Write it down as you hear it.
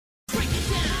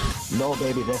No,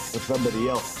 baby, that's for somebody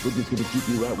else. We're just gonna keep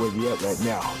you right where you're at right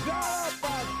now.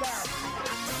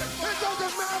 It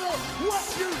doesn't matter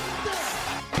what you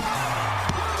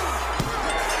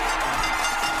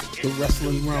think. The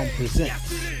Wrestling Realm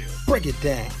presents Break It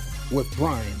Down with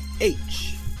Brian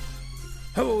H.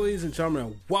 Hello, ladies and gentlemen,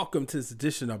 and welcome to this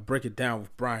edition of Break It Down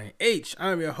with Brian H.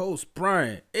 I'm your host,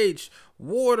 Brian H.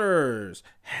 Waters.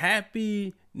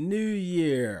 Happy New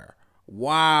Year.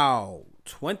 Wow,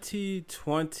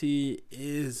 2020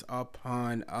 is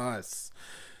upon us.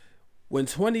 When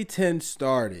 2010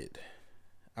 started,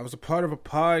 I was a part of a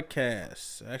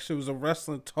podcast. Actually, it was a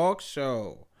wrestling talk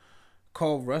show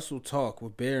called Wrestle Talk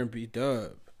with Bear and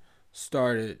B-Dub.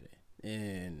 Started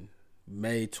in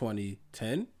May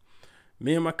 2010.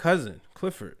 Me and my cousin,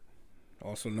 Clifford,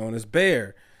 also known as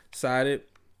Bear, decided,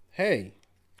 hey,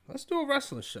 let's do a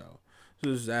wrestling show. This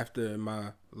was after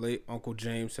my late Uncle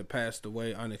James had passed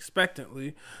away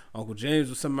unexpectedly. Uncle James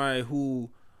was somebody who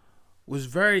was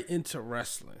very into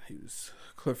wrestling. He was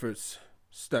Clifford's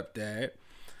stepdad.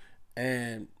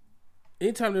 And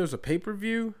anytime there was a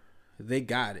pay-per-view, they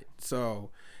got it. So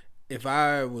if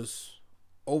I was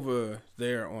over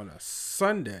there on a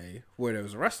Sunday where there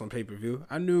was a wrestling pay-per-view,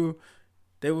 I knew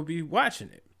they would be watching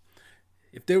it.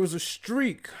 If there was a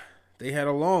streak, they had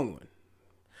a long one.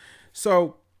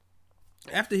 So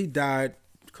after he died,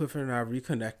 Clifford and I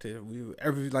reconnected. We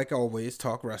like always,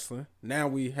 talk wrestling. Now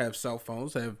we have cell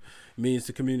phones, have means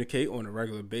to communicate on a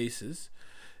regular basis.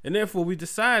 And therefore we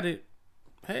decided,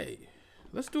 hey,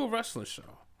 let's do a wrestling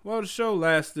show. Well, the show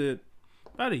lasted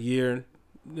about a year.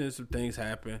 Then some things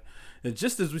happened. And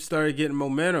just as we started getting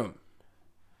momentum,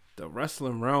 the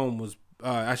wrestling realm was,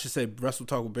 Wrestle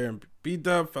Talk with Bear and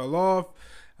B-Dub fell off.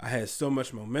 I had so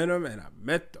much momentum, and I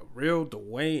met the real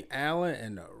Dwayne Allen,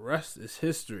 and the rest is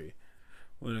history.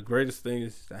 One of the greatest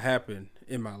things that happened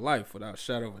in my life, without a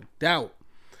shadow of a doubt.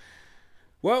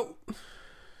 Well,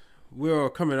 we're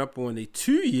coming up on the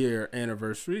 2-year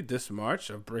anniversary this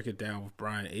March of Break It Down with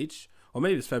Brian H. Or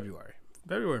maybe it's February,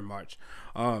 March.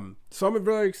 So I'm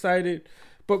very excited,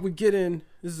 but we get in,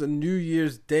 this is a New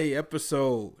Year's Day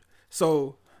episode.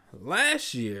 So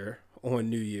last year on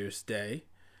New Year's Day,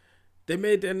 they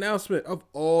made the announcement of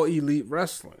All Elite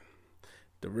Wrestling.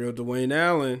 The real Dwayne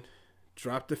Allen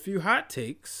dropped a few hot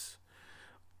takes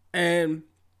and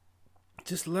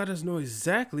just let us know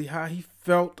exactly how he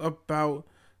felt about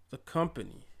the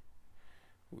company.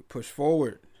 We push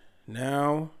forward.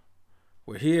 Now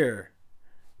we're here.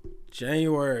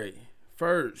 January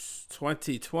 1st,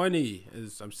 2020,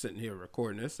 as I'm sitting here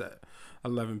recording this at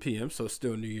 11 p.m., so it's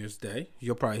still New Year's Day.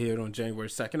 You'll probably hear it on January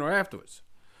 2nd or afterwards.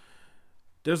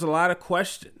 There's a lot of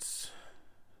questions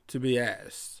to be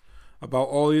asked about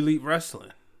All Elite Wrestling.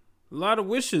 A lot of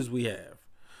wishes we have.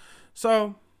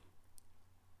 So,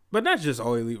 but not just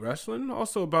All Elite Wrestling,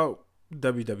 also about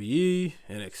WWE,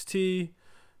 NXT.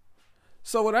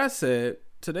 So what I said,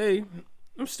 today,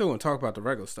 I'm still going to talk about the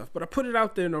regular stuff, but I put it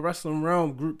out there in the Wrestling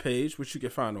Realm group page, which you can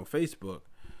find on Facebook.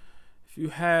 If you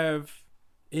have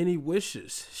any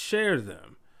wishes, share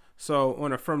them. So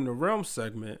on a From the Realm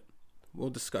segment, we'll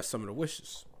discuss some of the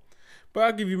wishes. But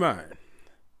I'll give you mine.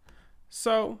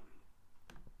 So,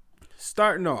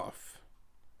 starting off,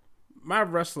 my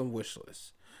wrestling wish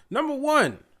list. Number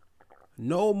 1,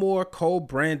 no more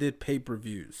co-branded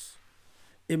pay-per-views.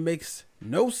 It makes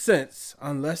no sense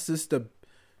unless it's the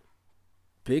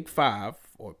Big 5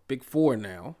 or Big 4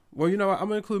 now. Well, you know what? I'm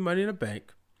going to include Money in the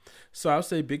Bank. So I'll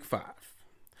say Big 5.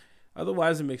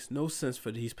 Otherwise, it makes no sense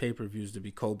for these pay-per-views to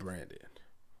be co-branded.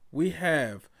 We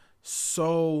have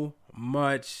so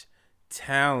much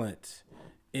talent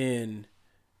in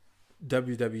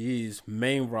WWE's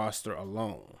main roster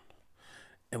alone.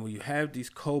 And when you have these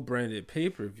co-branded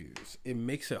pay-per-views, it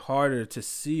makes it harder to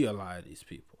see a lot of these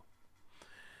people.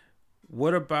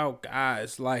 What about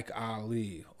guys like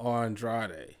Ali or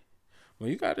Andrade? Well,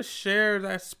 you got to share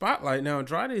that spotlight. Now,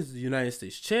 Andrade is the United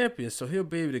States champion, so he'll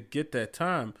be able to get that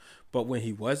time. But when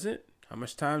he wasn't, how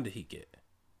much time did he get?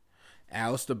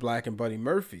 Aleister Black and Buddy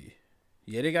Murphy.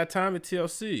 Yeah, they got time at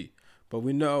TLC. But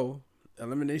we know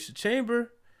Elimination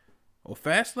Chamber or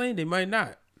Fastlane, they might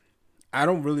not. I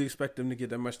don't really expect them to get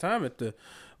that much time at the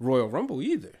Royal Rumble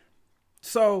either.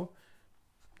 So,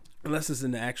 unless it's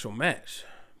in the actual match.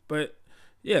 But,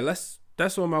 yeah,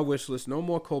 that's on my wish list. No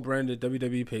more co-branded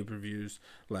WWE pay-per-views.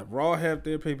 Let Raw have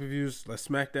their pay-per-views. Let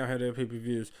SmackDown have their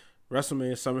pay-per-views.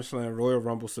 WrestleMania, SummerSlam, Royal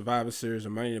Rumble, Survivor Series,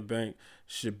 and Money in the Bank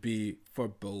should be for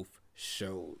both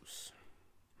shows.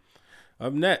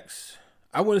 Up next,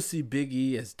 I want to see Big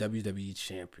E as WWE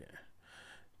champion.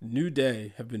 New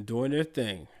Day have been doing their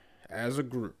thing as a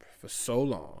group for so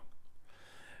long.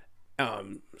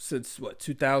 Since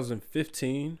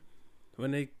 2015,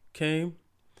 when they came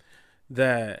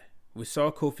that we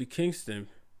saw Kofi Kingston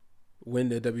win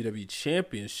the WWE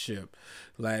Championship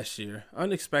last year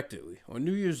unexpectedly on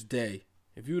New Year's Day.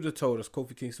 If you would have told us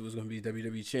Kofi Kingston was going to be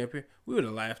WWE Champion, we would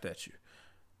have laughed at you.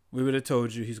 We would have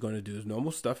told you he's going to do his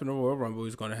normal stuff in the Royal Rumble.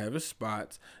 He's going to have his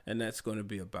spots, and that's going to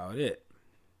be about it.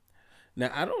 Now,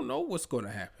 I don't know what's going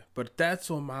to happen, but that's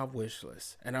on my wish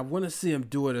list. And I want to see him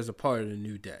do it as a part of the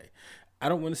New Day. I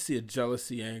don't want to see a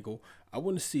jealousy angle. I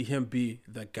want to see him be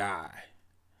the guy.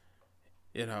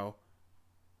 You know,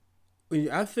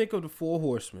 when I think of the Four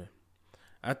Horsemen,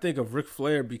 I think of Ric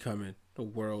Flair becoming the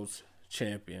world's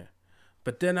champion.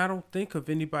 But then I don't think of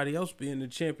anybody else being the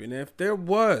champion. And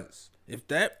if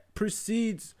that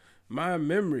precedes my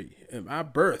memory and my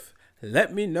birth,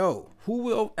 let me know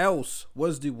who else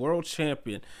was the world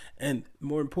champion and,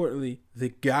 more importantly, the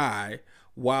guy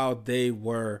while they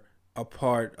were a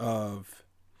part of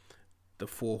the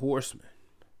Four Horsemen.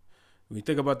 When you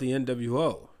think about the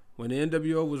NWO, when the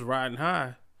NWO was riding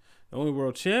high, the only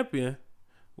world champion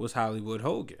was Hollywood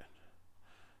Hogan.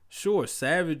 Sure,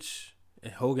 Savage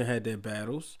and Hogan had their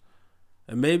battles.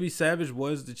 And maybe Savage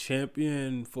was the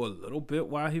champion for a little bit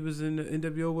while he was in the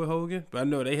NWO with Hogan. But I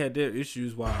know they had their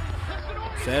issues while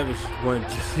Savage wanted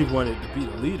to be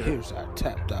the leader. Here's our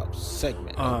tapped out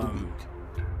segment of the week.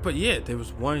 But yeah, there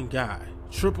was one guy,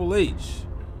 Triple H,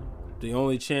 the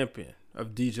only champion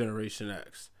of D-Generation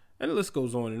X. And the list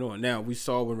goes on and on. Now, we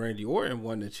saw when Randy Orton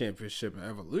won the championship in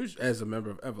Evolution, as a member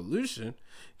of Evolution,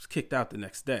 he was kicked out the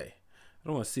next day. I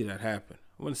don't want to see that happen.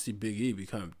 I want to see Big E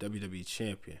become WWE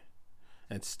champion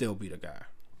and still be the guy.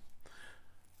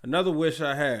 Another wish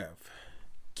I have,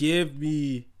 give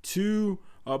me 2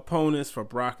 opponents for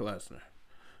Brock Lesnar.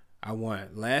 I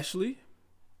want Lashley,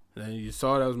 and you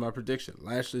saw that was my prediction.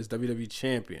 Lashley is WWE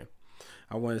champion.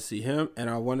 I want to see him, and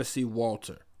I want to see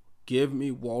Walter. Give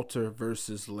me Walter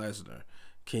versus Lesnar.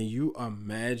 Can you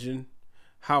imagine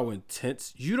how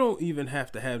intense? You don't even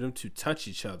have to have them two touch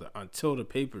each other until the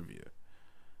pay-per-view.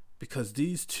 Because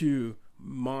these two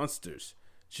monsters,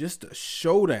 just a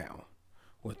showdown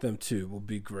with them two will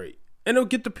be great. And it'll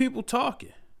get the people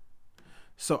talking.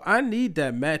 So I need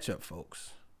that matchup,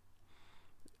 folks.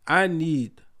 I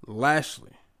need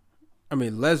Lesnar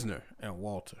and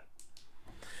Walter.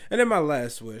 And then my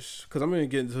last wish, because I'm going to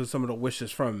get into some of the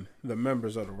wishes from the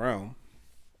members of the realm.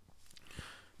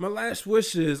 My last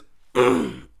wish is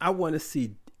I want to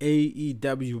see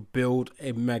AEW build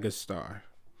a megastar.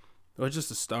 Or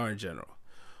just a star in general.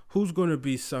 Who's going to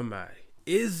be somebody?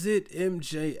 Is it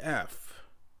MJF?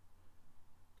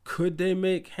 Could they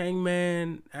make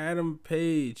Hangman Adam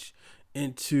Page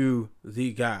into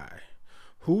the guy?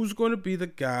 Who's going to be the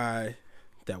guy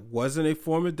that wasn't a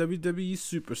former WWE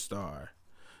superstar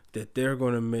that they're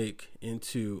going to make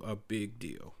into a big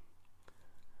deal?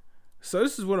 So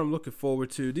this is what I'm looking forward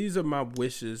to. These are my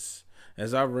wishes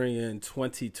as I ring in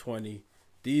 2020.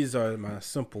 These are my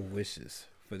simple wishes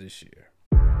for this year.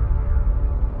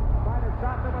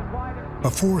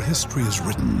 Before history is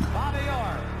written,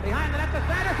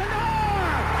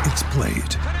 it's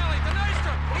played.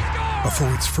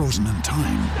 Before it's frozen in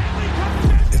time,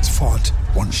 it's fought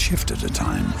one shift at a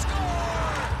time.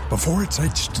 Before it's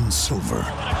etched in silver,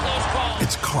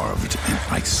 it's carved in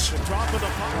ice.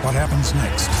 What happens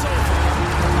next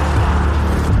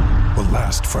will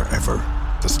last forever.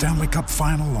 The Stanley Cup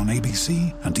Final on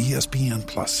ABC and ESPN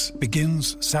Plus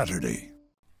begins Saturday.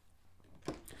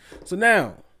 So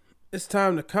now, it's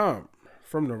time to come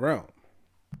from the realm.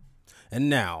 And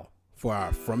now, for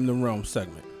our From the Realm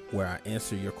segment, where I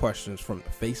answer your questions from the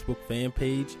Facebook fan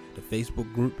page, the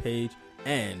Facebook group page,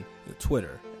 and the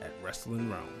Twitter at Wrestling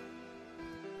Realm.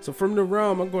 So from the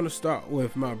realm, I'm going to start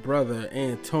with my brother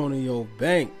Antonio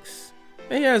Banks.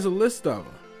 And he has a list of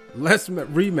them. Less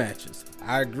rematches.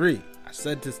 I agree. I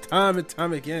said this time and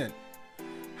time again.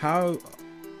 How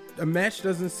a match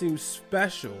doesn't seem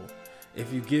special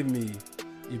if you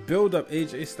build up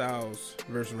AJ Styles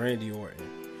versus Randy Orton,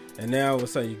 and now all of a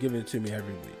sudden you're giving it to me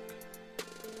every week.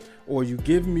 Or you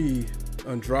give me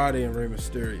Andrade and Rey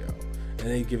Mysterio, and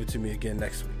then you give it to me again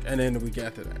next week, and then the week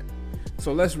after that.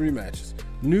 So less rematches.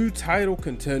 New title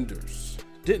contenders.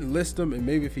 Didn't list them, and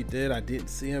maybe if he did, I didn't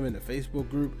see him in the Facebook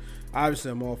group.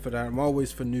 Obviously, I'm all for that. I'm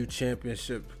always for new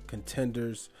championship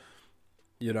contenders.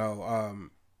 You know,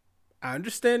 I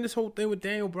understand this whole thing with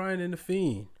Daniel Bryan and The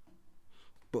Fiend.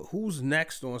 But who's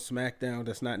next on SmackDown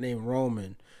that's not named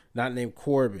Roman, not named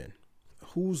Corbin?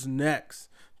 Who's next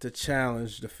to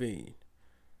challenge The Fiend?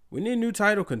 We need new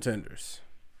title contenders.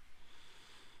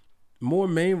 More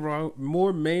main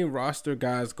roster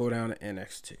guys go down to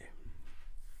NXT.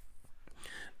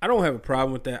 I don't have a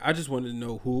problem with that. I just wanted to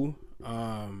know who.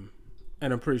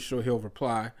 and I'm pretty sure he'll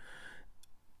reply.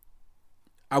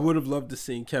 I would have loved to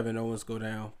see Kevin Owens go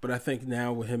down, but I think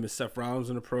now with him and Seth Rollins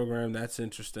in the program, that's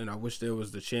interesting. I wish there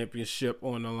was the championship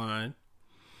on the line,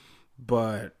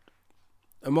 but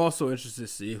I'm also interested to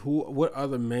see what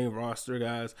other main roster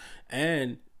guys.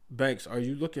 And Banks, are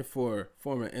you looking for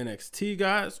former NXT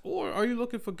guys, or are you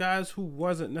looking for guys who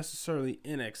wasn't necessarily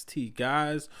NXT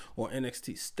guys or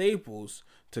NXT staples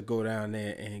to go down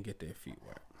there and get their feet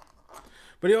wet?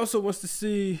 But he also wants to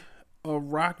see a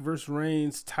Rock versus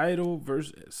Reigns title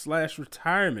versus /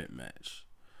 retirement match.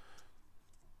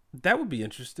 That would be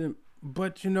interesting.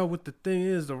 But what the thing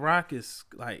is, The Rock is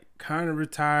like kind of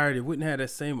retired. It wouldn't have that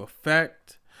same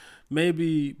effect.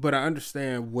 Maybe, but I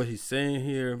understand what he's saying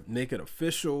here. Make it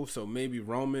official. So maybe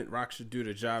Rock should do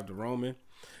the job to Roman.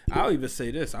 I'll even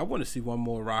say this. I want to see one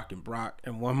more Rock and Brock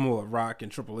and one more Rock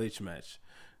and Triple H match.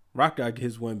 Rock got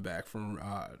his win back from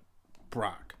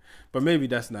Brock. But maybe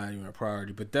that's not even a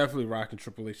priority. But definitely Rock and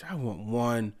Triple H. I want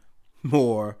one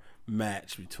more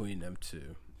match between them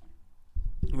two.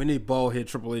 We need baldhead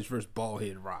Triple H versus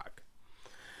baldhead Rock.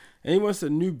 And he wants a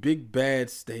new big bad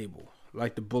stable,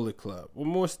 like the Bullet Club, or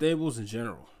more stables in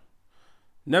general.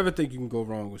 Never think you can go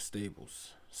wrong with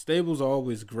stables. Stables are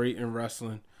always great in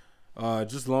wrestling,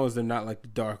 just as long as they're not like the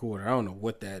Dark Order. I don't know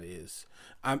what that is.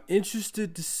 I'm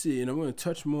interested to see, and I'm going to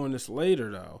touch more on this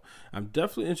later, though. I'm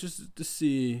definitely interested to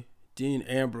see Dean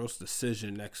Ambrose's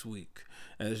decision next week,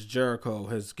 as Jericho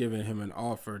has given him an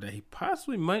offer that he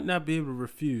possibly might not be able to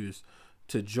refuse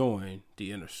to join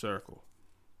the Inner Circle.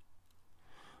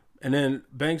 And then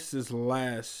Banks'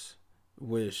 last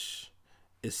wish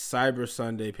is Cyber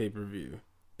Sunday pay-per-view.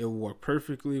 It will work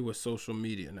perfectly with social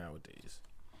media nowadays.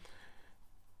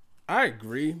 I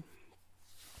agree.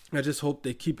 I just hope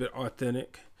they keep it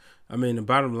authentic. I mean, the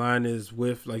bottom line is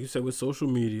with, like you said, with social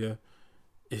media,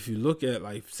 if you look at,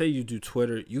 like, say you do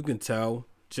Twitter, you can tell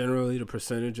generally the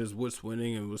percentages, what's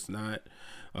winning and what's not.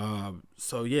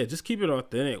 So yeah, just keep it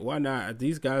authentic. Why not?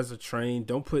 These guys are trained.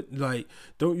 Don't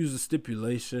use a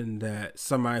stipulation that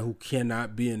somebody who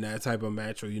cannot be in that type of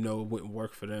match, or it wouldn't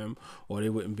work for them, or they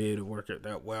wouldn't be able to work it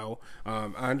that well.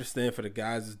 I understand for the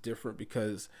guys it's different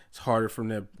because it's harder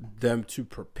for them to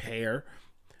prepare.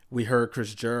 We heard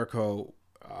Chris Jericho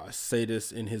say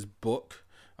this in his book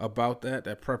about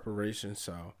that preparation.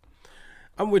 So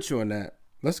I'm with you on that.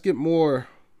 Let's get more.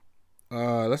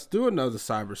 Let's do another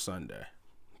Cyber Sunday,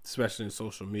 especially in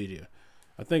social media.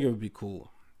 I think it would be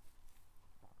cool.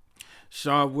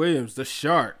 Sean Williams, the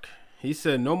Shark, he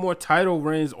said no more title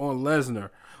reigns on Lesnar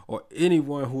or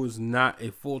anyone who is not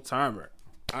a full-timer.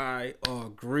 I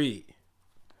agree.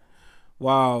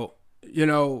 While,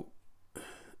 the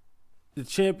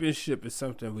championship is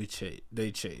something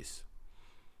they chase.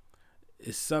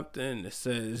 It's something that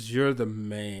says you're the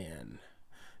man.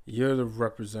 You're the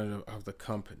representative of the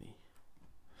company.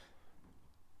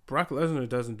 Brock Lesnar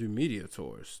doesn't do media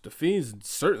tours. The Fiend's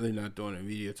certainly not doing a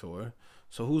media tour.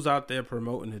 So who's out there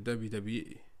promoting the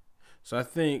WWE? So I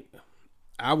think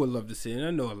I would love to see it. And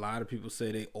I know a lot of people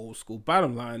say they old school.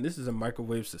 Bottom line, this is a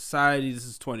microwave society. This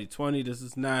is 2020. This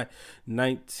is not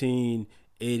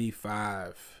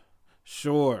 1985.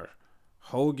 Sure,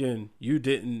 Hogan, he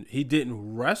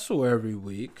didn't wrestle every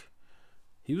week.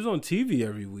 He was on TV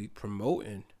every week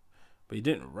promoting, but he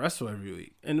didn't wrestle every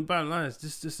week. And the bottom line is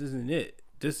this isn't it.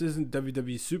 This isn't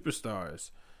WWE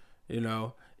Superstars.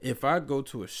 If I go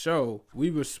to a show, we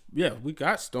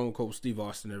got Stone Cold Steve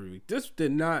Austin every week. This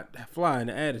did not fly in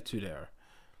the Attitude Era.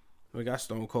 We got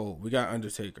Stone Cold. We got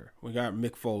Undertaker. We got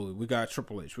Mick Foley. We got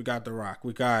Triple H. We got The Rock.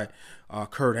 We got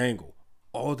Kurt Angle.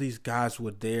 All these guys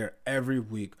were there every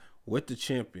week with the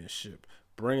championship,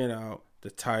 bringing out the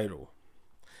title.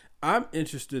 I'm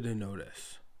interested to know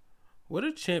this. What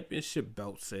are championship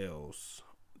belt sales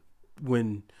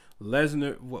when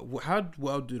Lesnar, how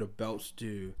well do the belts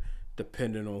do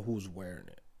depending on who's wearing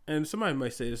it? And somebody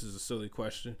might say this is a silly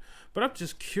question, but I'm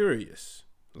just curious.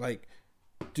 Like,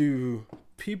 do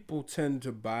people tend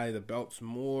to buy the belts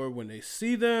more when they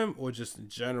see them or just in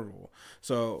general?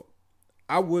 So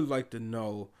I would like to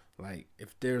know, like,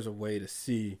 if there's a way to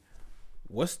see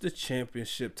what's the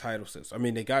championship title sales. I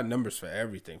mean, they got numbers for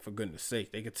everything, for goodness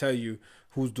sake. They could tell you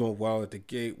who's doing well at the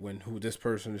gate who this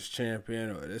person is champion,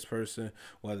 or this person,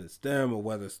 whether it's them or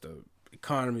whether it's the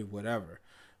economy, whatever.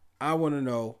 I want to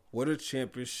know what are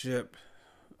championship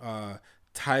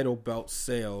title belt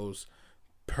sales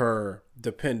per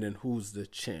depending who's the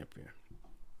champion.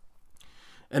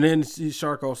 And then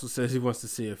Shark also says he wants to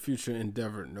see a future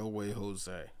endeavor, No Way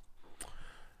Jose.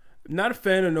 Not a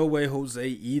fan of No Way Jose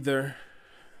either.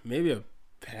 Maybe a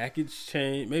package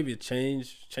change, maybe a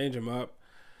change him up.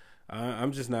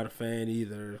 I'm just not a fan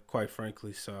either, quite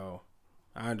frankly. So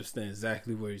I understand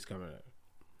exactly where he's coming at.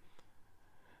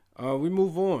 We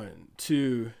move on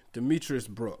to Demetrius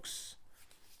Brooks.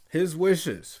 His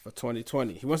wishes for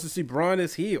 2020. He wants to see Braun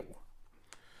as heel.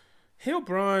 Heel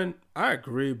Braun, I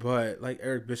agree, but like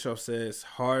Eric Bischoff says,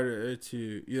 harder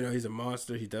to, he's a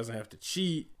monster. He doesn't have to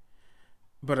cheat.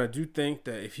 But I do think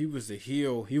that if he was a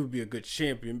heel, he would be a good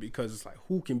champion because it's like,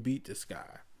 who can beat this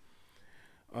guy?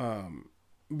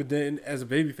 But then as a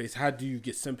babyface, how do you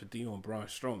get sympathy on Braun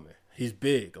Strowman? He's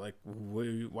big. Like,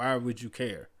 why would you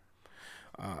care?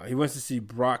 He wants to see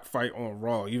Brock fight on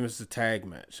Raw, even if it's a tag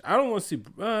match. I don't want to see,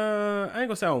 I ain't going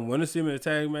to say I don't want to see him in a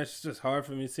tag match. It's just hard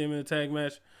for me to see him in a tag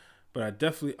match. But I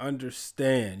definitely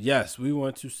understand. Yes, we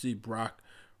want to see Brock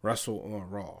wrestle on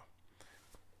Raw.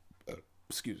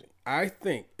 Excuse me. I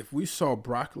think if we saw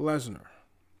Brock Lesnar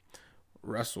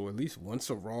wrestle at least once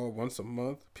a Raw, once a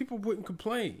month, people wouldn't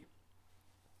complain.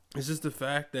 It's just the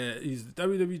fact that he's the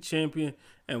WWE champion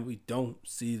and we don't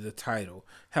see the title.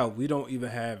 Hell, we don't even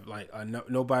have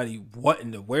nobody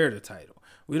wanting to wear the title.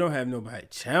 We don't have nobody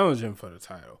challenging for the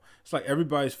title. It's like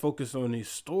everybody's focused on these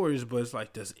stories, but it's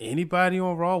like, does anybody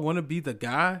on Raw want to be the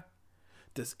guy?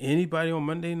 Does anybody on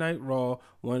Monday Night Raw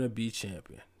want to be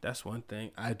champion? That's one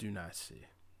thing I do not see.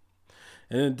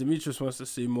 And then Demetrius wants to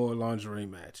see more lingerie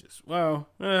matches. Well,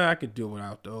 I could do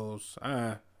without those.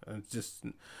 I'm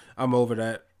over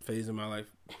that phase in my life.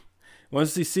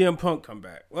 Wants to see CM Punk come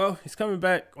back. Well, he's coming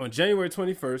back on January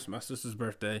 21st, my sister's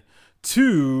birthday,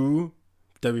 to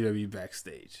WWE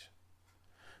Backstage.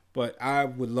 But I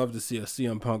would love to see a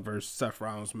CM Punk versus Seth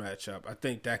Rollins matchup. I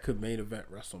think that could main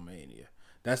event WrestleMania.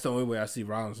 That's the only way I see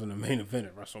Rollins in the main event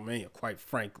at WrestleMania, quite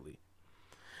frankly.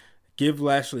 Give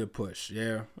Lashley a push.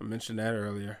 Yeah, I mentioned that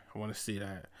earlier. I want to see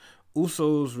that.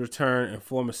 Usos return and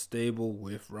form a stable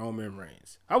with Roman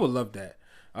Reigns. I would love that.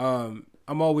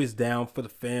 I'm always down for the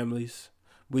families.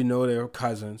 We know they're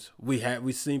cousins.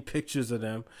 We've seen pictures of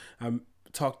them. I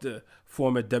talked to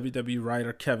former WWE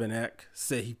writer Kevin Eck.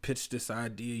 Said he pitched this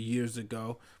idea years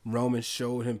ago. Roman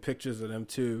showed him pictures of them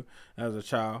too as a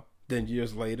child. Then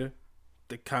years later,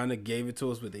 they kind of gave it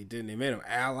to us, but they didn't. They made them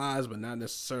allies, but not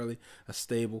necessarily a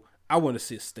stable. I want to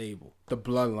see a stable, the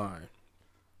bloodline.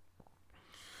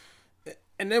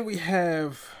 And then we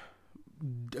have,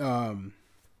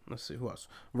 let's see, who else?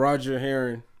 Roger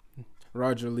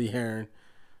Lee Heron,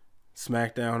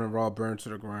 SmackDown and Raw burned to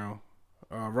the ground.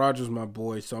 Roger's my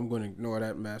boy, so I'm going to ignore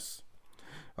that mess.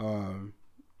 We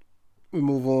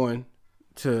move on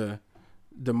to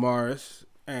Damaris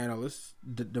analyst,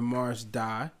 Damaris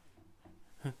Die.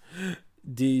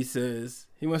 D says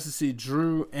he wants to see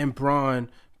Drew and Braun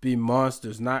be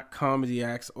monsters, not comedy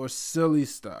acts or silly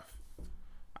stuff.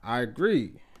 I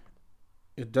agree.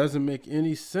 It doesn't make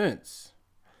any sense.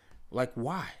 Like,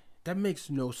 why? That makes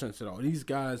no sense at all. These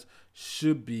guys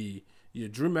should be.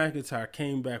 Drew McIntyre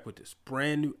came back with this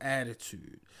brand new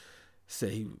attitude.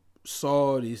 Said he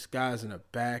saw these guys in the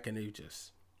back and they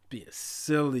just being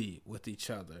silly with each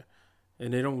other.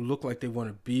 And they don't look like they want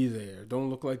to be there.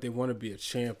 Don't look like they want to be a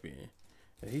champion.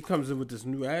 And he comes in with this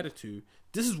new attitude.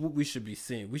 This is what we should be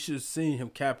seeing. We should have seen him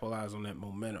capitalize on that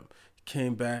momentum. He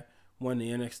came back, won the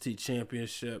NXT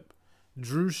championship.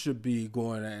 Drew should be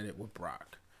going at it with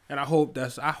Brock. And I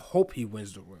hope he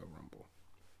wins the Royal Rumble.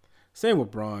 Same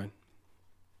with Braun.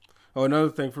 Oh, another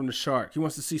thing from the Shark. He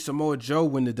wants to see Samoa Joe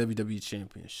win the WWE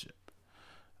championship.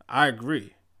 I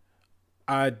agree.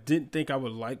 I didn't think I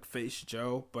would like face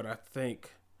Joe, but I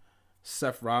think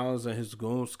Seth Rollins and his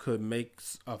goons could make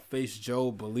a face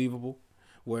Joe believable,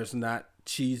 where it's not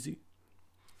cheesy.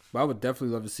 But I would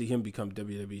definitely love to see him become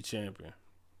WWE champion.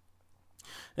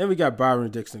 And we got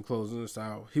Byron Dixon closing us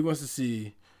out. He wants to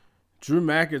see Drew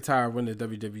McIntyre win the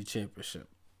WWE championship.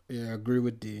 Yeah, I agree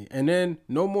with D. And then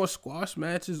no more squash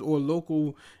matches or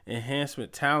local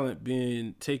enhancement talent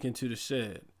being taken to the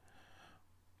shed.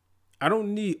 I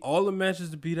don't need all the matches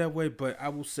to be that way, but I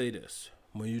will say this.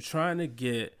 When you're trying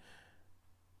to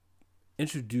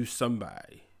introduce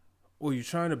somebody, or you're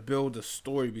trying to build a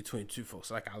story between two folks,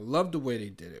 like I love the way they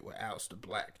did it with Aleister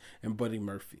Black and Buddy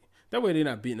Murphy. That way they're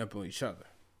not beating up on each other.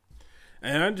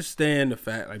 And I understand the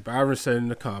fact, like Byron said in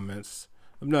the comments,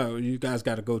 no, you guys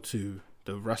got to go to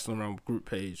the Wrestling Realm group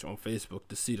page on Facebook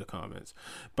to see the comments.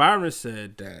 Byron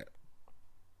said that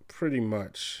pretty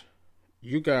much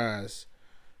you guys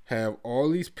have all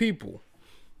these people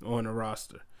on the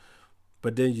roster,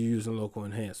 but then you're using local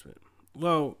enhancement.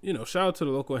 Well, shout out to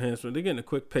the local enhancement. They're getting a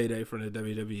quick payday from the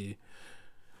WWE.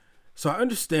 So I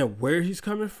understand where he's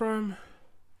coming from,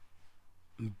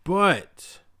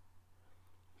 but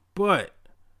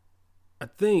I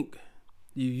think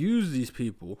you use these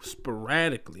people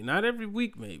sporadically, not every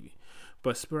week maybe,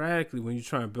 but sporadically when you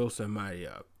try and build somebody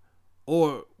up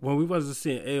Or when we wasn't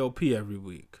seeing AOP every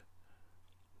week.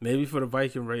 Maybe for the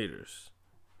Viking Raiders,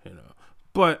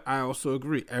 But I also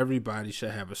agree, everybody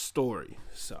should have a story.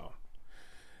 So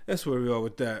that's where we are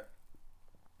with that.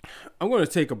 I'm going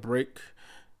to take a break.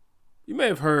 You may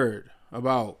have heard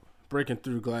about breaking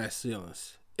through glass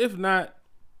ceilings. If not,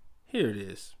 here it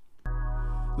is.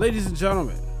 Ladies and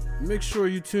gentlemen, make sure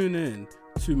you tune in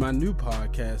to my new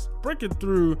podcast, Breaking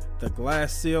Through the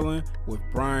Glass Ceiling with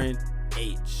Brian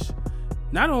H.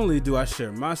 Not only do I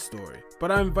share my story,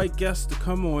 but I invite guests to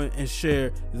come on and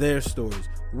share their stories.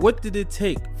 What did it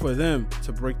take for them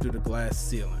to break through the glass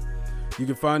ceiling? You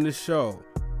can find this show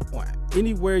on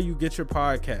anywhere you get your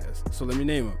podcast. So let me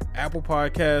name them. Apple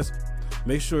Podcasts.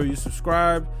 Make sure you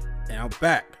subscribe. And I'm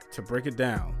back to break it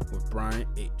down with Brian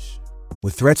H.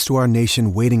 With threats to our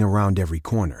nation waiting around every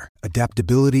corner,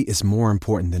 adaptability is more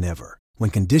important than ever. When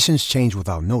conditions change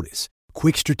without notice,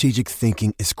 quick strategic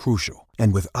thinking is crucial.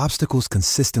 And with obstacles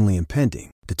consistently impending,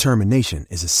 determination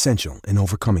is essential in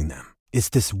overcoming them. It's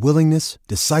this willingness,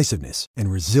 decisiveness,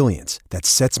 and resilience that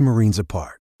sets Marines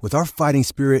apart. With our fighting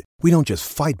spirit, we don't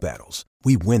just fight battles,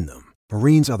 we win them.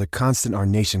 Marines are the constant our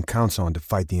nation counts on to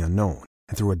fight the unknown.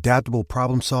 And through adaptable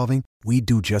problem solving, we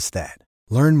do just that.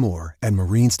 Learn more at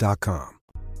marines.com.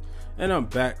 And I'm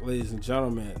back, ladies and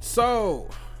gentlemen. So,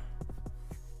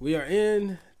 we are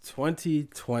in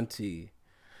 2020.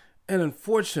 And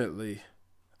unfortunately,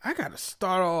 I got to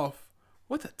start off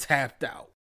with a tapped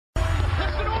out.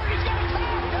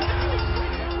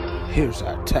 Here's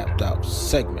our tapped out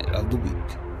segment of the week.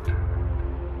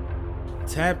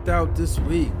 Tapped out this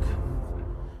week.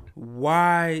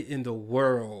 Why in the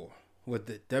world would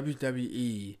the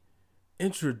WWE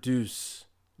reintroduce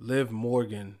Liv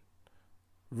Morgan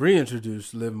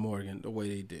the way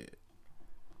they did?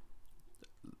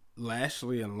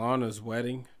 Lashley and Lana's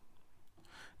wedding.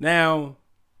 Now,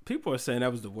 people are saying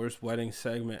that was the worst wedding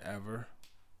segment ever.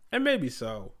 And maybe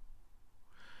so.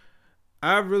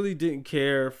 I really didn't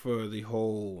care for the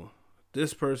whole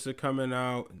this person coming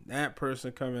out and that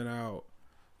person coming out.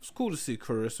 It's cool to see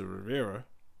Carissa Rivera.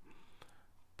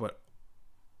 But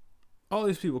all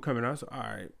these people coming out, so all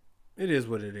right, it is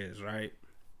what it is, right?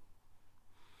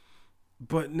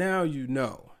 But now you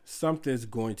know something's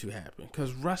going to happen.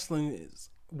 Because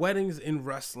weddings in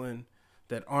wrestling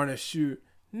that aren't a shoot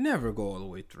never go all the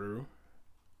way through.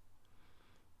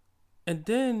 And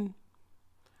then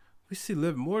we see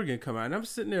Liv Morgan come out. And I'm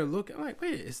sitting there looking, I'm like,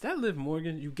 wait, is that Liv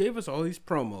Morgan? You gave us all these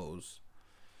promos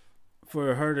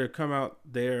for her to come out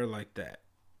there like that.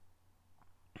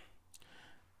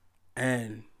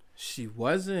 And she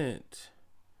wasn't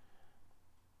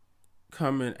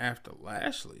coming after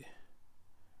Lashley.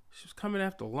 She was coming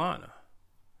after Lana.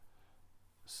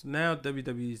 So now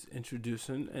WWE's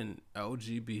introducing an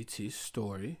LGBT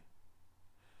story.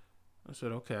 I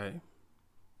said, okay,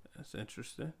 that's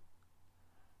interesting.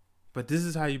 But this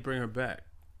is how you bring her back.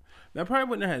 Now, I probably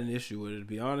wouldn't have had an issue with it, to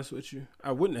be honest with you.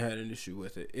 I wouldn't have had an issue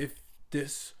with it if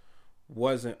this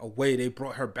wasn't a way they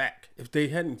brought her back. If they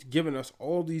hadn't given us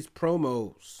all these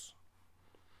promos.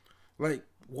 Like,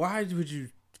 why would you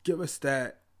give us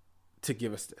that to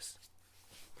give us this?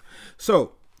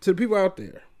 So, to the people out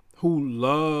there who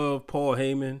love Paul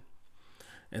Heyman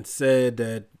and said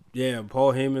that, yeah,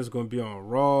 Paul Heyman's going to be on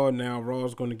Raw. Now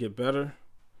Raw's going to get better.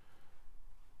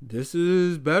 This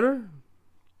is better.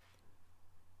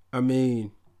 I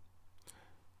mean,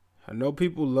 I know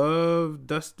people love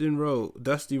Dusty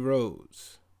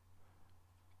Rhodes.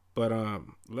 But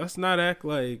let's not act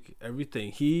like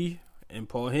everything he and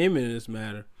Paul Heyman in this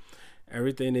matter,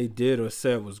 everything they did or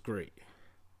said was great.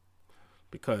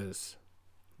 Because,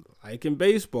 like in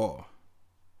baseball,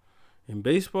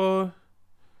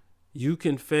 you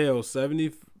can fail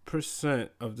 70%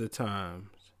 of the times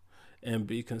and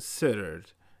be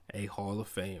considered a Hall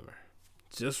of Famer.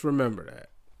 Just remember that.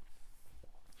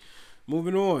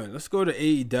 Moving on, let's go to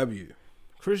AEW.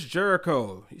 Chris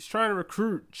Jericho, he's trying to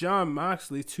recruit Jon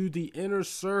Moxley to the Inner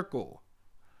Circle.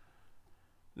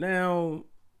 Now,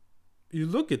 you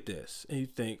look at this and you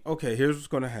think, okay, here's what's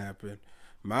going to happen.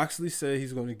 Moxley said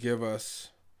he's going to give us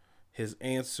his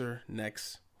answer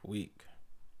next week.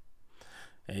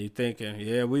 And you're thinking,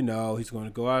 yeah, we know he's going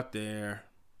to go out there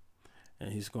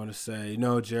and he's going to say,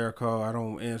 no, Jericho, I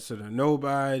don't answer to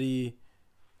nobody.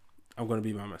 I'm going to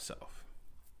be by myself.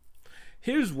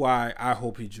 Here's why I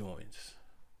hope he joins.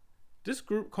 This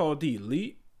group called the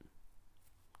Elite,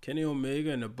 Kenny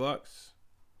Omega and the Bucks,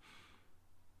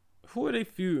 who are they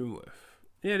feuding with?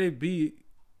 Yeah, they beat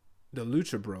the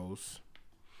Lucha Bros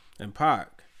and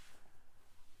Pac,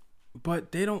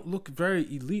 but they don't look very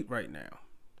elite right now.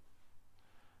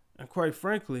 And quite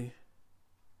frankly,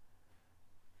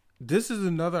 this is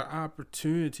another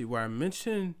opportunity where I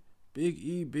mentioned Big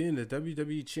E being the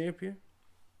WWE champion.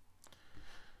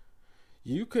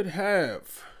 You could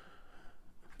have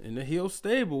in the heel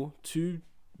stable 2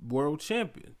 world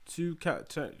champions,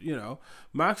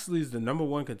 Moxley's the number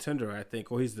 1 contender, I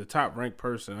think, or he's the top ranked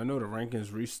person. I know the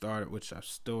rankings restarted, which I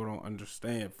still don't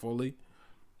understand fully.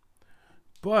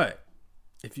 But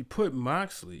if you put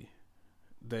Moxley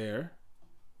there,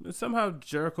 and somehow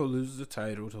Jericho loses the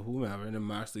title to whomever, and then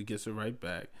Moxley gets it right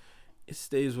back, it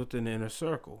stays within the inner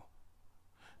circle.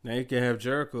 Now you can have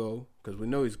Jericho, because we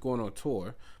know he's going on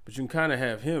tour, but you can kind of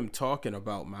have him talking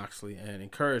about Moxley and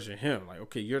encouraging him, like,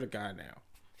 okay, you're the guy now.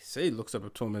 He say he looks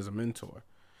up to him as a mentor.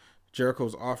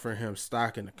 Jericho's offering him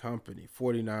stock in the company,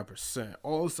 49%,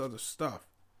 all this other stuff.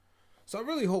 So I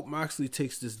really hope Moxley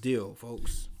takes this deal,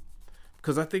 folks,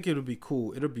 because I think it'll be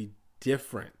cool. It'll be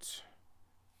different.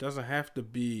 Doesn't have to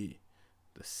be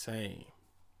the same.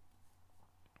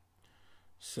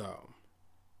 So,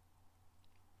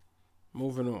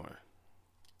 moving on.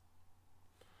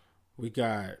 We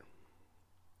got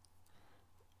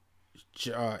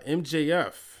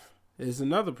MJF is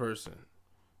another person.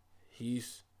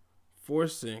 He's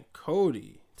forcing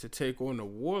Cody to take on the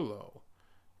Warlow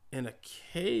in a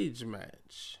cage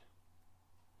match.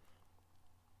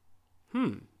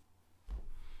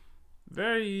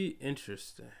 Very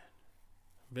interesting.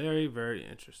 Very, very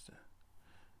interesting.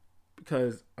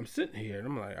 Because I'm sitting here and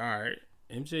I'm like, all right,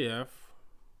 MJF,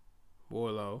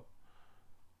 Warlow.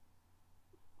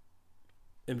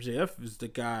 MJF is the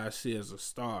guy I see as a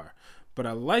star. But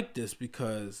I like this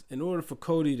because in order for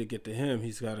Cody to get to him,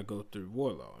 he's got to go through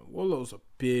Warlow. And Warlow's a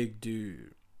big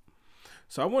dude.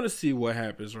 So I want to see what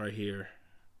happens right here.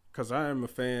 Because I am a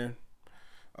fan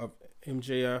of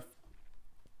MJF.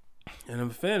 And I'm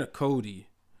a fan of Cody.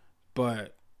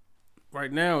 But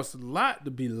right now, it's a lot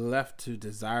to be left to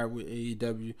desire with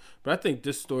AEW. But I think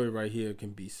this story right here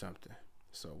can be something.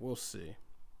 So we'll see.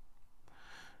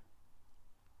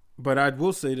 But I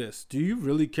will say this. Do you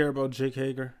really care about Jake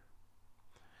Hager?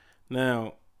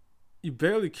 Now, you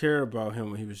barely care about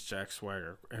him when he was Jack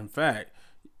Swagger. In fact,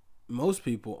 most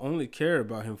people only cared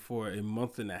about him for a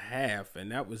month and a half.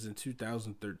 And that was in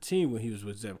 2013 when he was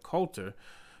with Zeb Coulter,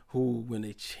 who, when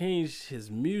they changed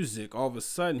his music, all of a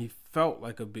sudden he felt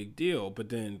like a big deal. But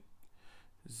then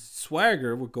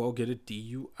Swagger would go get a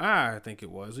DUI, I think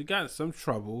it was. He got in some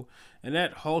trouble, and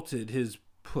that halted his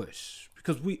push.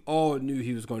 Because we all knew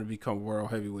he was going to become World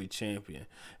Heavyweight Champion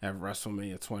at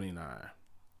WrestleMania 29.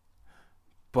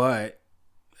 But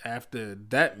after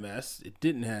that mess, it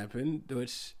didn't happen,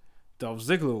 which Dolph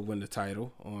Ziggler would win the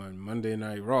title on Monday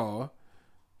Night Raw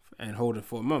and hold it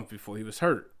for a month before he was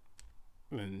hurt.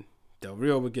 And Del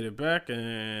Rio would get it back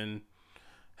and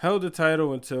held the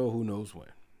title until who knows when.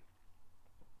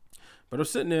 But I was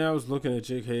sitting there, I was looking at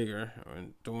Jake Hager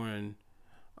during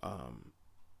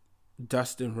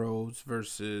Dustin Rhodes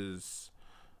versus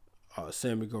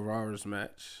Sammy Guevara's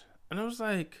match. And I was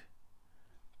like,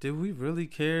 did we really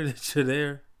care that you're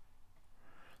there?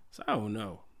 So I don't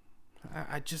know.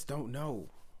 I just don't know.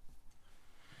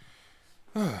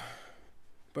 But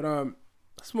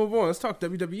let's move on. Let's talk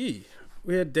WWE.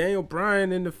 We had Daniel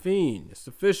Bryan and The Fiend. It's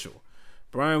official.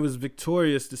 Bryan was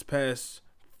victorious this past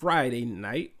Friday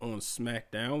night on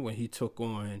SmackDown when he took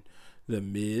on The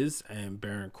Miz and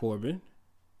Baron Corbin.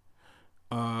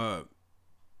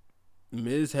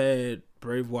 Miz had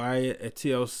Bray Wyatt at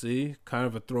TLC, kind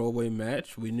of a throwaway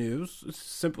match. We knew it was a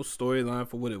simple storyline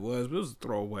for what it was, but it was a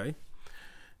throwaway.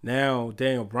 Now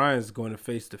Daniel Bryan's going to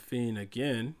face The Fiend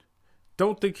again.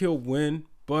 Don't think he'll win,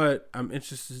 but I'm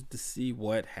interested to see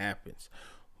what happens.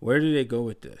 Where do they go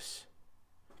with this?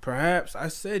 Perhaps I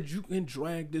said you can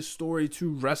drag this story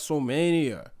to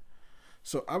WrestleMania.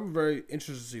 So I'm very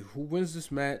interested to see who wins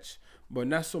this match, but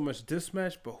not so much this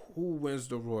match, but who wins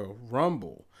the Royal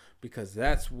Rumble, because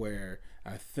that's where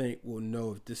I think we'll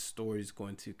know if this story is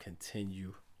going to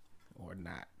continue or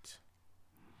not.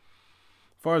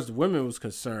 As far as the women was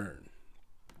concerned,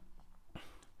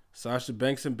 Sasha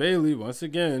Banks and Bayley once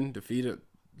again defeated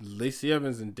Lacey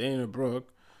Evans and Dana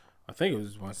Brooke. I think it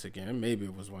was once again. Maybe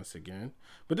it was once again.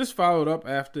 But this followed up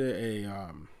after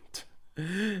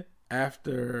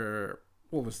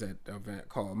what was that event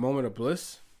called? Moment of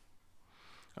Bliss.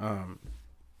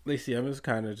 Lacey Evans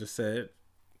kind of just said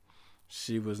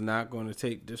she was not going to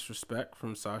take disrespect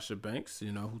from Sasha Banks,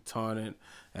 who taunted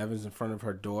Evans in front of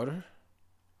her daughter.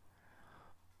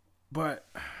 But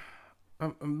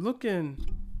I'm looking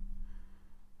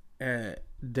at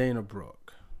Dana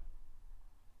Brooke,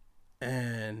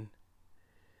 and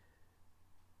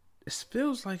it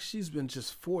feels like she's been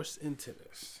just forced into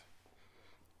this.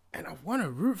 And I want to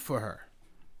root for her.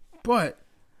 But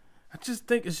I just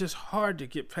think it's just hard to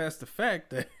get past the fact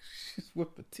that she's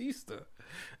with Batista.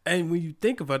 And when you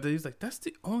think about it, he's like, that's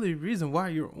the only reason why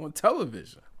you're on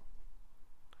television.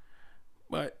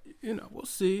 But, we'll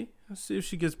see. Let's see if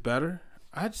she gets better.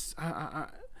 I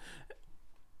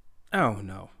don't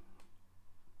know.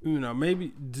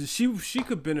 Maybe she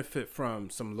could benefit from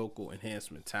some local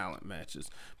enhancement talent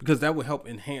matches because that would help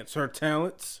enhance her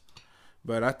talents.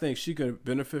 But I think she could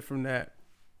benefit from that.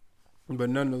 But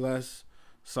nonetheless,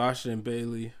 Sasha and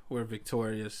Bayley were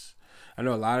victorious. I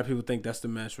know a lot of people think that's the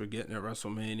match we're getting at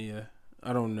WrestleMania.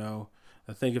 I don't know.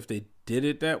 I think if they did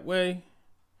it that way,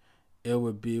 it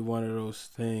would be one of those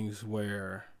things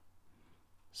where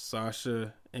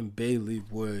Sasha and Bayley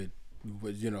would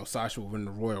Sasha would win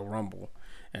the Royal Rumble,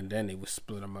 and then they would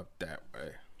split them up that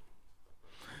way.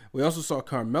 We also saw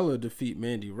Carmella defeat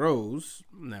Mandy Rose.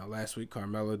 Now, last week,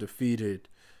 Carmella defeated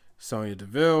Sonya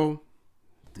Deville.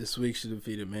 This week, she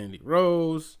defeated Mandy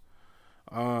Rose.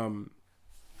 I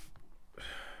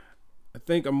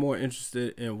think I'm more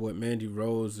interested in what Mandy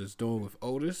Rose is doing with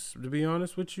Otis, to be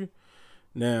honest with you.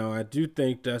 Now, I do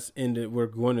think that's ended. We're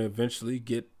going to eventually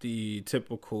get the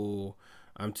typical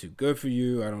 "I'm too good for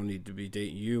you, I don't need to be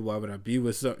dating you, why would I be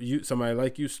with somebody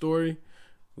like you" story.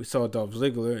 We saw Dolph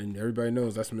Ziggler, and everybody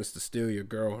knows that's Mr. Steal Your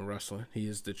Girl in wrestling. He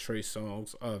is the Trey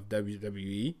Songz of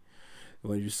WWE.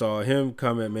 When you saw him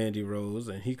come at Mandy Rose,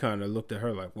 and he kind of looked at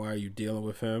her like, why are you dealing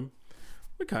with him?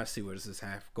 We kind of see where this is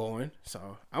going.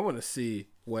 So I want to see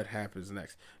what happens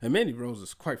next. And Mandy Rose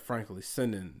is quite frankly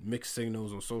sending mixed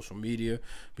signals on social media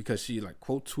because she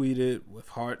quote tweeted with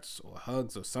hearts or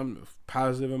hugs or some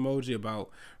positive emoji about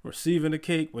receiving the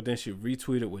cake, but then she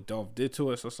retweeted what Dolph did to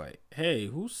her. So it's like, hey,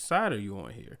 whose side are you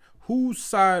on here? Whose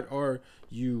side are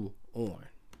you on?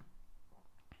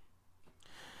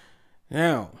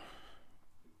 Now,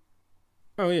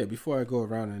 before I go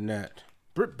around the net,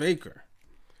 Britt Baker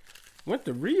went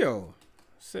to Rio,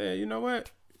 said, you know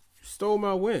what? Stole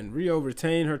my win. Rio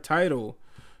retained her title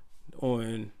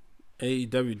on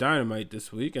AEW Dynamite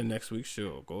this week, and next week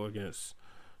she'll go against,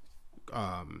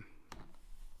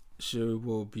 she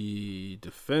will be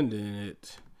defending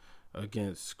it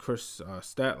against Chris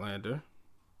Statlander.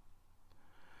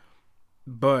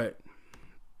 But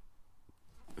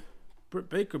Britt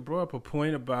Baker brought up a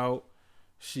point about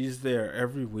she's there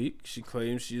every week. She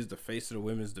claims she's the face of the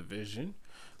women's division.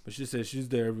 But she says she's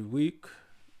there every week,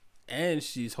 and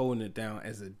she's holding it down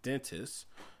as a dentist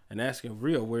and asking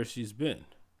Rhea where she's been.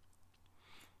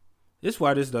 This is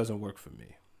why this doesn't work for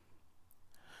me.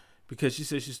 Because she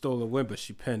said she stole a win, but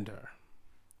she pinned her.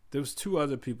 There was 2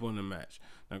 other people in the match.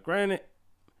 Now, granted,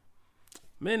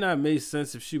 may not have made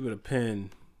sense if she would have pinned,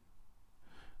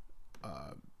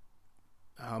 I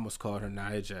almost called her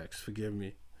Nia Jax, forgive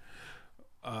me,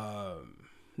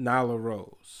 Nyla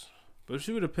Rose. But if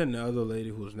she would have pinned the other lady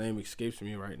whose name escapes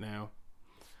me right now,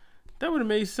 that would have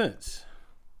made sense.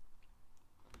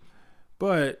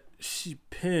 But she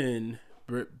pinned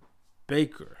Britt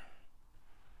Baker.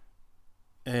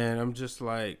 And I'm just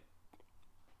like,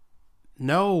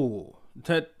 no,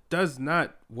 that does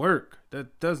not work.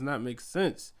 That does not make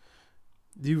sense.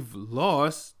 You've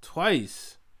lost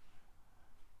twice.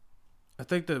 I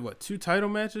think that, 2 title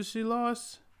matches she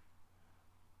lost?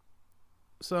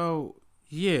 So,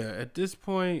 yeah, at this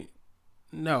point,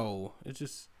 no. It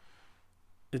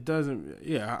doesn't,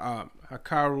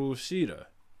 Hikaru Shida.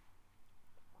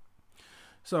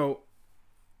 So,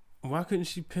 why couldn't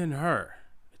she pin her?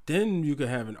 Then you could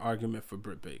have an argument for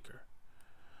Britt Baker.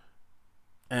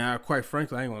 And quite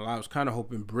frankly, I ain't gonna lie, I was kind of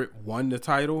hoping Britt won the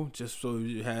title, just so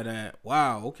you had that,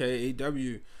 wow, okay,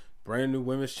 AEW, brand new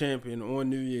women's champion on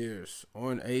New Year's,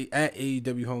 at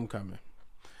AEW Homecoming.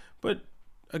 But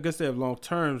I guess they have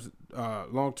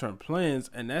long-term plans,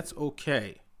 and that's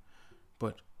okay.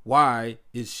 But why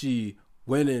is she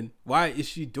winning? Why is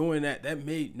she doing that? That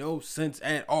made no sense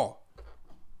at all.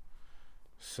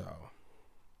 So,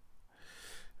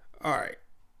 all right.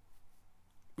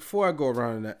 Before I go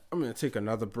around that, I'm going to take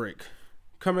another break.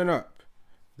 Coming up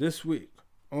this week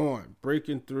on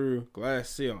Breaking Through Glass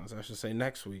Ceilings, I should say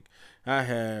next week, I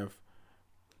have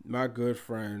my good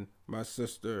friend, my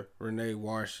sister, Renee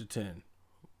Washington,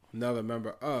 another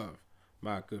member of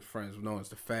my good friends known as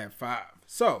the Fab Five.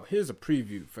 So here's a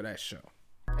preview for that show.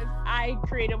 I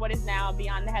created what is now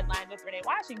Beyond the Headlines with Renee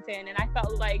Washington, and I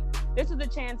felt like this was a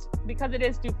chance, because it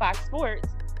is through Fox Sports,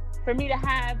 for me to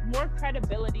have more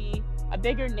credibility, a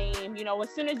bigger name. You know,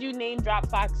 as soon as you name drop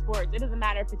Fox Sports, it doesn't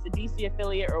matter if it's a DC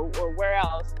affiliate or where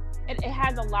else, it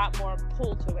has a lot more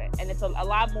pull to it, and it's a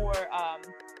lot more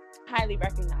highly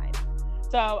recognized.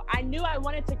 So I knew I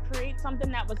wanted to create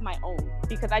something that was my own,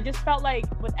 because I just felt like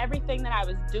with everything that I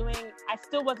was doing, I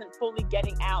still wasn't fully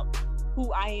getting out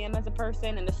who I am as a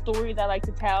person and the stories I like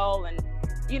to tell. And,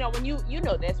 you know, when you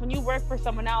know this, when you work for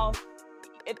someone else,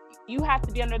 you have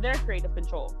to be under their creative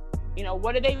control. You know,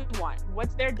 what do they want?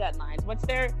 What's their deadlines? What's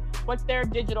their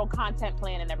digital content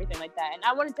plan and everything like that? And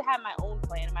I wanted to have my own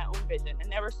plan and my own vision.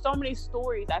 And there were so many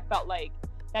stories I felt like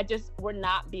that just were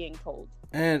not being told.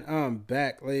 And I'm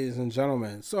back, ladies and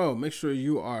gentlemen. So make sure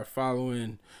you are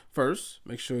following first.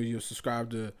 Make sure you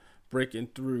subscribe to Breaking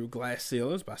Through Glass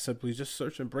Ceilings by simply just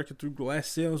searching Breaking Through Glass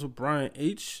Ceilings with Brian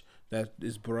H. That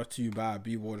is brought to you by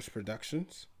B. Waters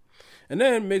Productions. And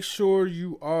then make sure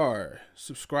you are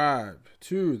subscribed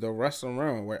to the Wrestling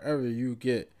Realm wherever you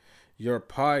get your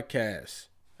podcasts.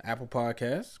 Apple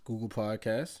Podcasts, Google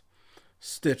Podcasts,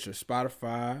 Stitcher,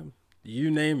 Spotify,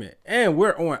 you name it. And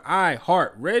we're on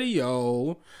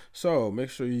iHeartRadio, so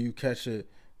make sure you catch it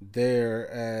there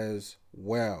as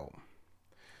well.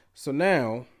 So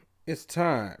now it's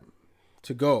time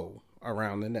to go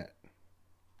around the net.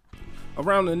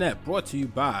 Around the Net brought to you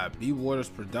by B. Waters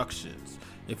Productions.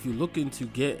 If you're looking to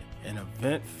get an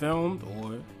event filmed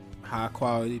or high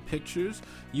quality pictures,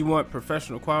 you want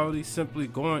professional quality, simply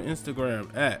go on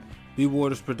Instagram at B.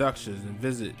 Waters Productions and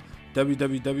visit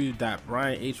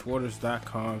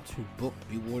www.brianhwaters.com to book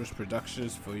B. Waters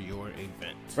Productions for your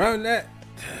event. Around that,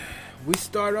 we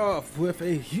start off with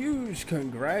a huge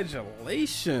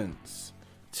congratulations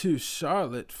to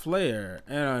Charlotte Flair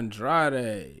and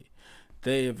Andrade.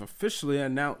 They have officially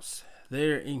announced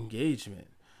their engagement.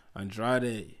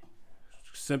 Andrade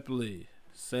simply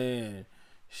saying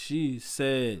she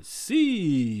said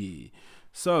see.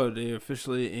 So they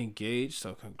officially engaged.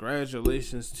 So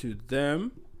congratulations to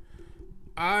them.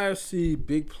 I see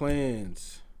big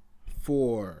plans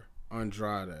for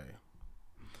Andrade.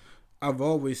 I've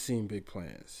always seen big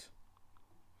plans.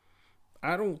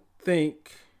 I don't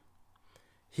think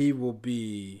he will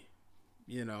be,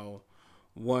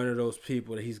 one of those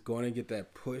people that he's going to get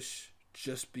that push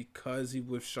just because he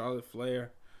with Charlotte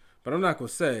Flair. But I'm not going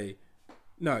to say,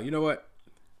 no, you know what?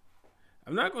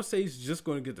 I'm not going to say he's just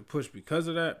going to get the push because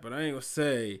of that, but I ain't going to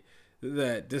say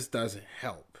that this doesn't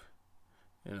help.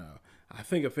 I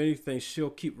think if anything, she'll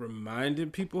keep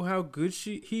reminding people how good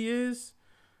he is.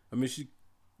 I mean, she,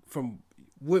 from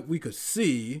what we could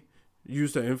see,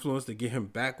 used her influence to get him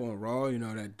back on Raw,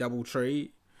 that double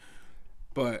trade.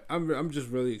 But I'm just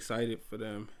really excited for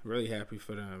them, really happy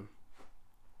for them.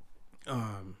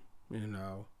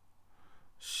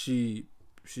 She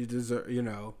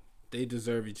deserve, they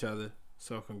deserve each other.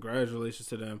 So congratulations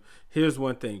to them. Here's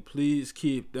one thing. Please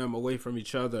keep them away from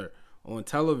each other on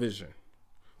television.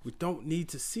 We don't need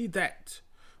to see that.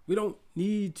 We don't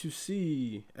need to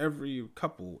see every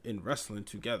couple in wrestling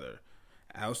together.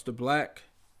 Aleister Black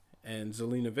and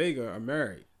Zelina Vega are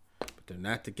married, but they're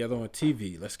not together on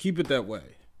TV. Let's keep it that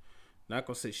way. Not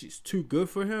going to say she's too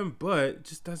good for him, but it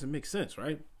just doesn't make sense,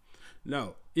 right?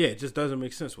 No. Yeah, it just doesn't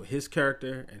make sense with his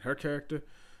character and her character.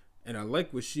 And I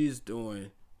like what she's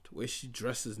doing, the way she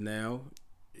dresses now.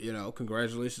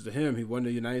 Congratulations to him. He won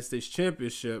the United States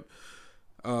Championship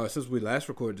since we last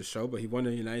recorded the show, but he won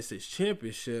the United States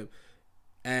Championship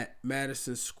at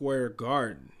Madison Square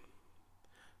Garden.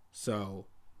 So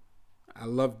I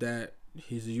love that.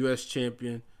 He's a U.S.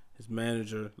 champion. His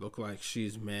manager look like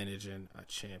she's managing a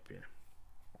champion.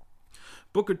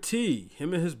 Booker T,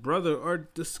 him and his brother are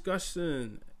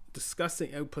discussing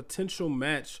a potential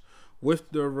match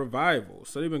with the Revival.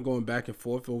 So they've been going back and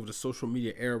forth over the social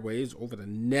media airwaves, over the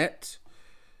net.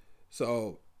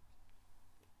 So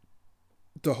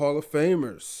the Hall of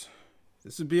Famers,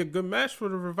 this would be a good match for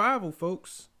the Revival,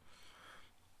 folks.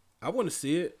 I want to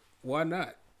see it. Why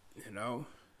not? You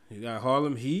got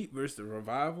Harlem Heat versus the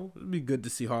Revival. It'd be good to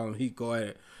see Harlem Heat go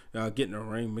ahead, get in the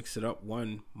ring, mix it up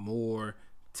one more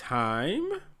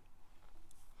time.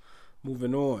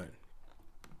 Moving on.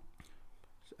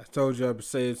 I told you I would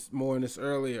say more on this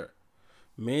earlier.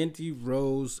 Mandy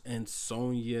Rose and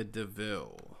Sonya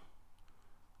Deville.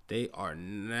 They are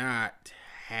not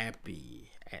happy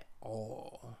at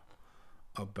all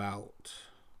about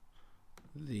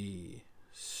the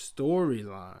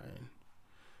storyline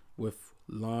with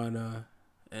Lana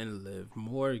and Liv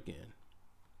Morgan.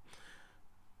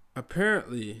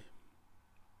 Apparently,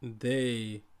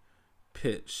 they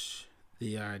pitched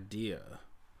the idea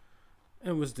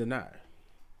and was denied.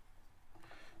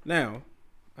 Now,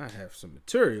 I have some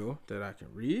material that I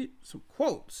can read, some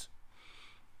quotes.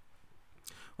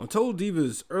 On Total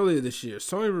Divas earlier this year,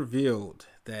 Sonya revealed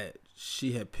that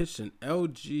she had pitched an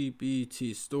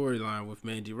LGBT storyline with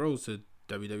Mandy Rose to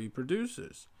WWE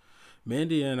producers.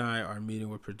 Mandy and I are meeting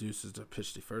with producers to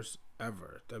pitch the first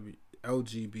ever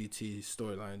LGBT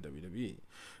storyline in WWE.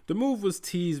 The move was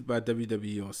teased by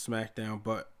WWE on SmackDown,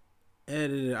 but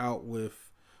edited out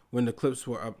when the clips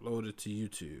were uploaded to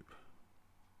YouTube.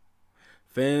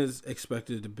 Fans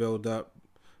expected to build up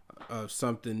of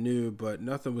something new, but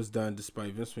nothing was done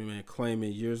despite Vince McMahon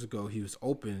claiming years ago he was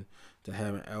open to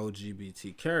having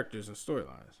LGBT characters and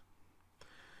storylines.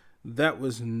 That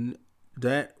was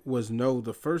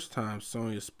the first time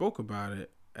Sonya spoke about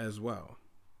it as well.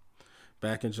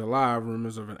 Back in July,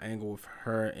 rumors of an angle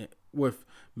with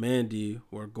Mandy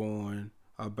were going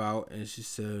about, and she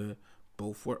said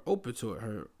both were open to it.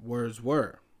 Her words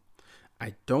were,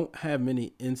 "I don't have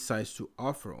many insights to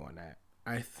offer on that.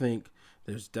 I think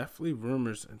there's definitely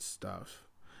rumors and stuff,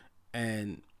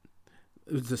 and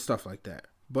just stuff like that.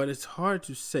 But it's hard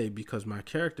to say because my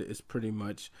character is pretty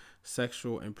much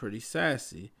sexual and pretty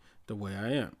sassy the way I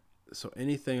am. So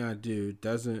anything I do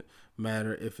doesn't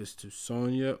matter if it's to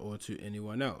Sonya or to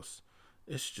anyone else.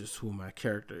 It's just who my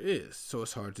character is. So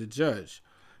it's hard to judge.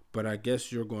 But I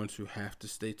guess you're going to have to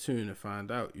stay tuned and find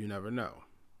out. You never know."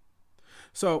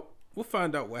 So we'll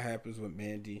find out what happens with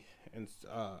Mandy and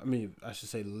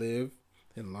Liv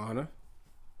and Lana.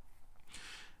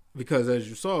 Because as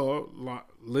you saw,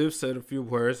 Liv said a few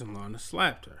words and Lana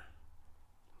slapped her.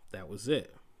 That was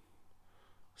it.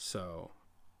 So,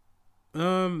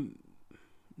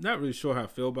 not really sure how I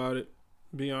feel about it,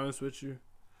 to be honest with you.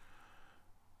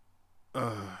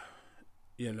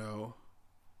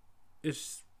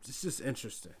 It's just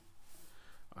interesting.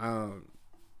 I'll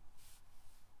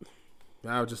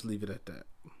just leave it at that.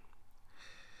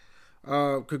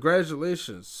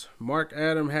 Congratulations. Mark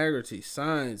Adam Haggerty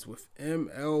signs with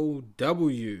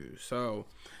MLW. So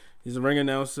he's a ring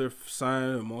announcer,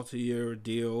 signing a multi-year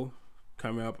deal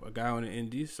coming up, a guy on the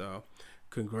indies. So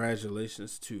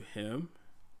congratulations to him.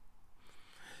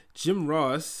 Jim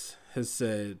Ross has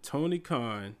said Tony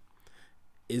Khan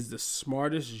is the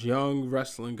smartest young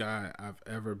wrestling guy I've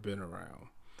ever been around.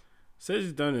 Says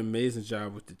he's done an amazing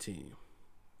job with the team.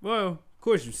 Well, of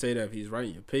course you say that if he's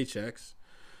writing your paychecks.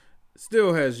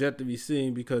 Still has yet to be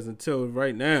seen because until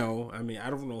right now, I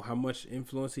don't know how much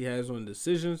influence he has on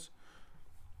decisions,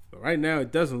 but right now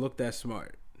it doesn't look that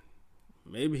smart.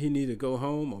 Maybe he need to go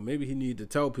home, or maybe he need to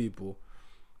tell people.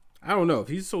 I don't know. If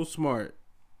he's so smart,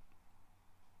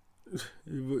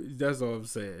 that's all I'm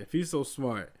saying. If he's so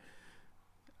smart,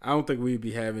 I don't think we'd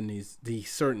be having these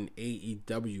certain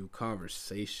AEW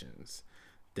conversations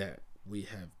that we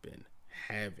have been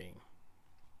having.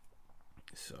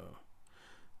 So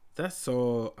that's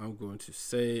all I'm going to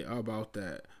say about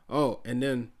that. Oh, and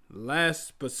then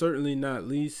last but certainly not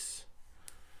least,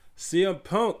 CM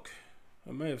Punk.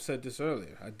 I may have said this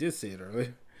earlier. I did say it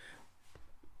earlier.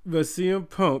 But CM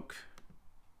Punk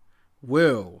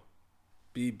will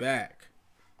be back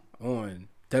on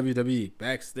WWE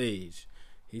Backstage.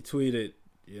 He tweeted,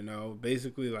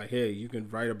 basically like, hey, you can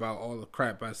write about all the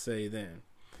crap I say then.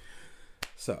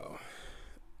 So,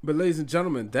 but ladies and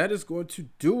gentlemen, that is going to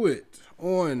do it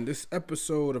on this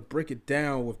episode of Break It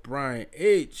Down with Brian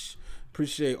H.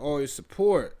 Appreciate all your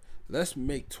support. Let's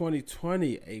make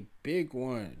 2020 a big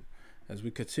one as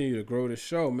we continue to grow the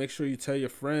show. Make sure you tell your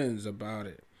friends about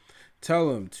it.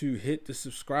 Tell them to hit the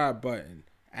subscribe button.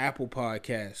 Apple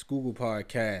Podcasts, Google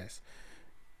Podcasts.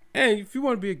 And if you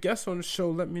want to be a guest on the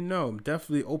show, let me know. I'm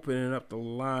definitely opening up the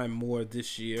line more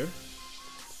this year.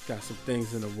 Got some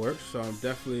things in the works, so I'm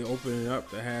definitely opening up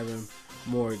to having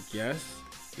more guests.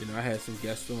 I had some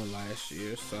guests on last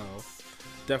year, so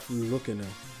definitely looking to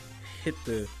hit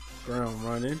the ground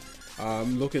running.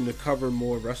 I'm looking to cover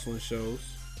more wrestling shows.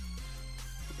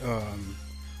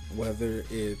 Whether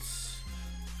it's,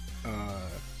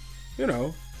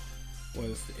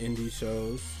 whether it's the indie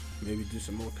shows, maybe do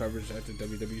some more coverage at the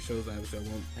WWE shows. Obviously, I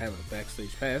won't have a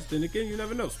backstage pass. Then again, you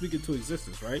never know. Speak it to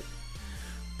existence, right?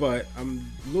 But I'm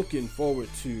looking forward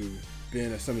to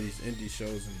being at some of these indie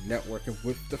shows and networking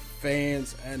with the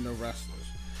fans and the wrestlers.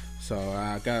 So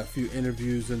I got a few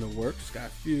interviews in the works. Got a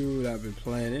few that I've been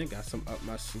planning. Got some up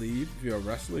my sleeve. If you're a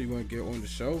wrestler, you want to get on the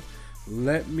show,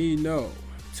 let me know.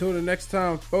 Till the next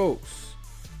time, folks,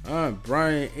 I'm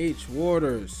Brian H.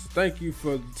 Waters. Thank you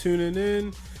for tuning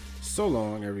in. So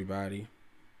long, everybody.